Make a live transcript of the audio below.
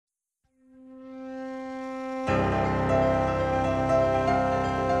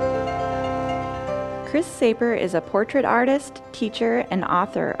Chris Saper is a portrait artist, teacher, and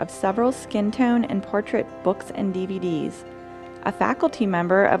author of several skin tone and portrait books and DVDs. A faculty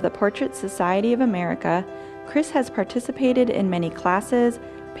member of the Portrait Society of America, Chris has participated in many classes,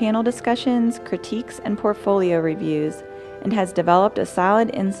 panel discussions, critiques, and portfolio reviews, and has developed a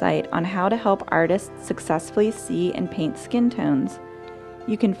solid insight on how to help artists successfully see and paint skin tones.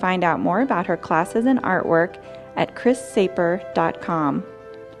 You can find out more about her classes and artwork at chrissaper.com.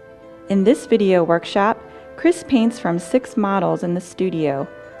 In this video workshop, Chris paints from 6 models in the studio,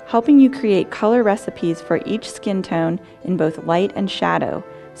 helping you create color recipes for each skin tone in both light and shadow,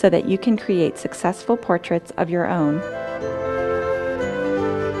 so that you can create successful portraits of your own.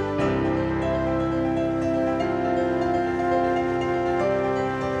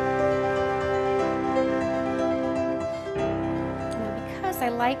 Because I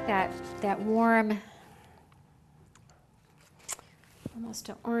like that warm, almost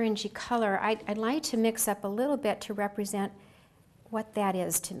an orangey color, I'd like to mix up a little bit to represent what that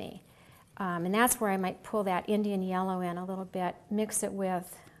is to me. And that's where I might pull that Indian yellow in a little bit, mix it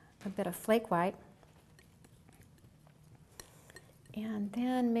with a bit of flake white, and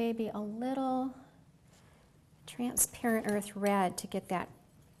then maybe a little transparent earth red to get that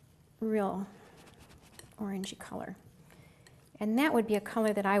real orangey color. And that would be a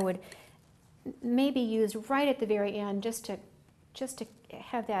color that I would maybe use right at the very end just to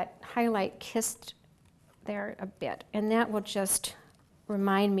have that highlight kissed there a bit. And that will just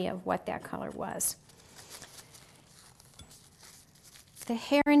remind me of what that color was. The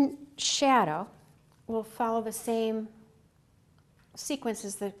hair and shadow will follow the same sequence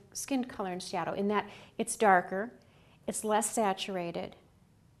as the skin color and shadow, in that it's darker, it's less saturated,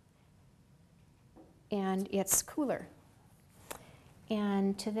 and it's cooler.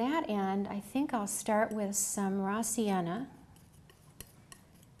 And to that end, I think I'll start with some raw sienna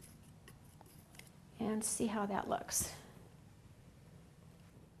and see how that looks.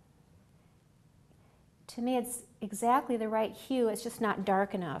 To me, it's exactly the right hue, it's just not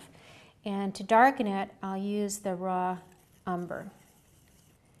dark enough. And to darken it, I'll use the raw umber.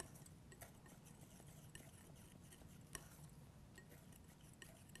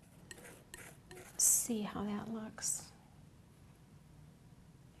 Let's see how that looks.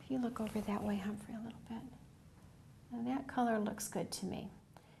 If you look over that way, Humphrey, a little bit. Now that color looks good to me.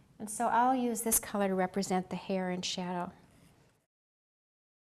 And so I'll use this color to represent the hair and shadow.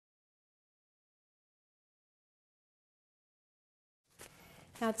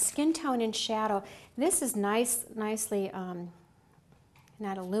 Now, skin tone and shadow, this is nicely,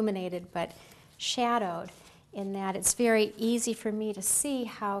 not illuminated, but shadowed, in that it's very easy for me to see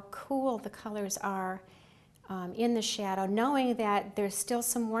how cool the colors are in the shadow, knowing that there's still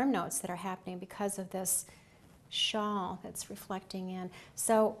some warm notes that are happening because of this shawl that's reflecting in.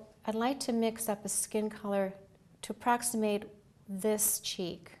 So I'd like to mix up a skin color to approximate this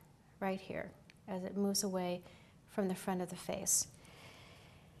cheek right here as it moves away from the front of the face.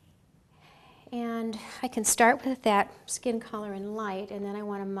 And I can start with that skin color in light, and then I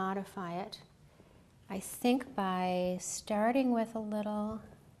want to modify it, I think, by starting with a little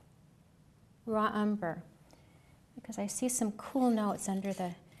raw umber, because I see some cool notes under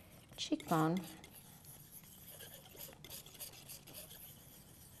the cheekbone.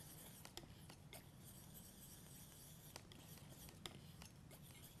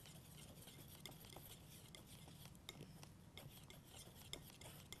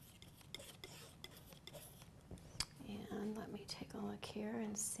 Let me take a look here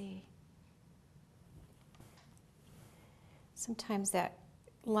and see. Sometimes that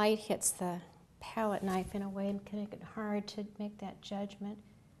light hits the palette knife in a way and can make it hard to make that judgment.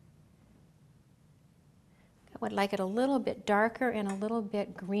 I would like it a little bit darker and a little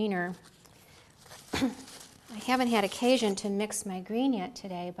bit greener. I haven't had occasion to mix my green yet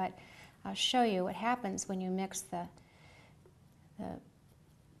today, but I'll show you what happens when you mix the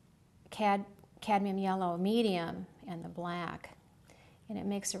cadmium yellow medium and the black, and it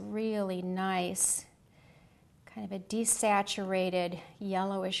makes a really nice kind of a desaturated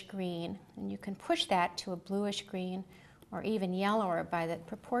yellowish green, and you can push that to a bluish green or even yellower by the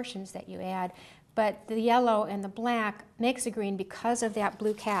proportions that you add. But the yellow and the black makes a green because of that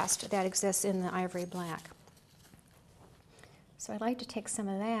blue cast that exists in the ivory black. So I'd like to take some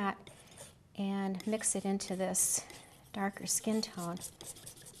of that and mix it into this darker skin tone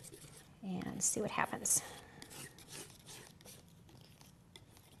and see what happens.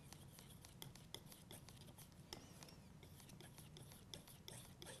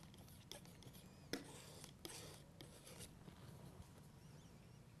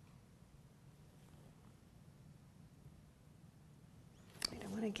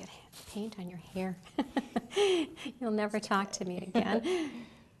 to get paint on your hair. You'll never talk to me again.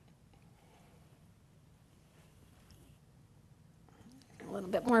 A little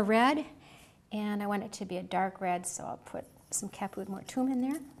bit more red, and I want it to be a dark red, so I'll put some Caput Mortuum in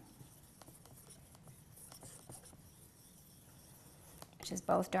there, which is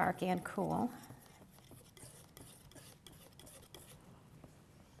both dark and cool.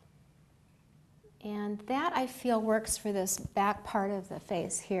 And that, I feel, works for this back part of the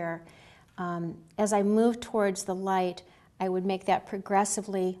face here. As I move towards the light, I would make that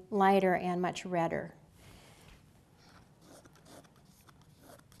progressively lighter and much redder.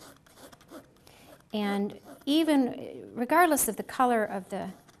 And even regardless of the color of the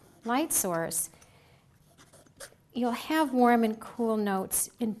light source, you'll have warm and cool notes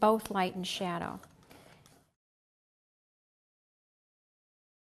in both light and shadow.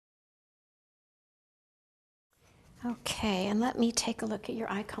 Okay, and let me take a look at your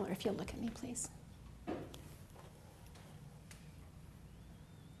eye color, if you'll look at me, please.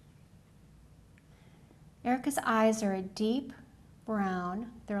 Erica's eyes are a deep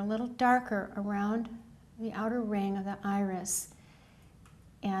brown. They're a little darker around the outer ring of the iris.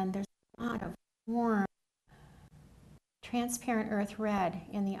 And there's a lot of warm, transparent earth red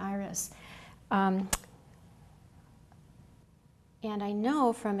in the iris. And I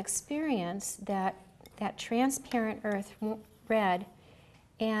know from experience that that transparent earth red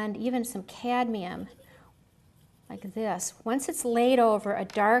and even some cadmium like this, once it's laid over a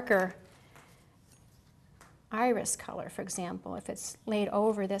darker iris color, for example, if it's laid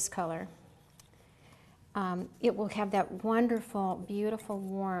over this color, it will have that wonderful, beautiful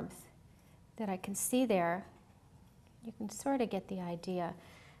warmth that I can see there. You can sort of get the idea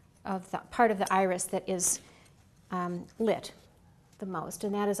of the part of the iris that is lit the most,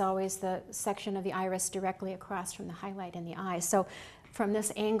 and that is always the section of the iris directly across from the highlight in the eye. So from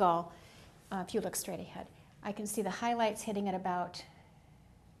this angle, if you look straight ahead, I can see the highlights hitting at about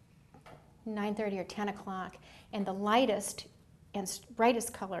 9:30 or 10 o'clock, and the lightest and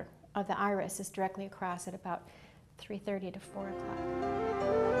brightest color of the iris is directly across at about 3:30 to 4 o'clock.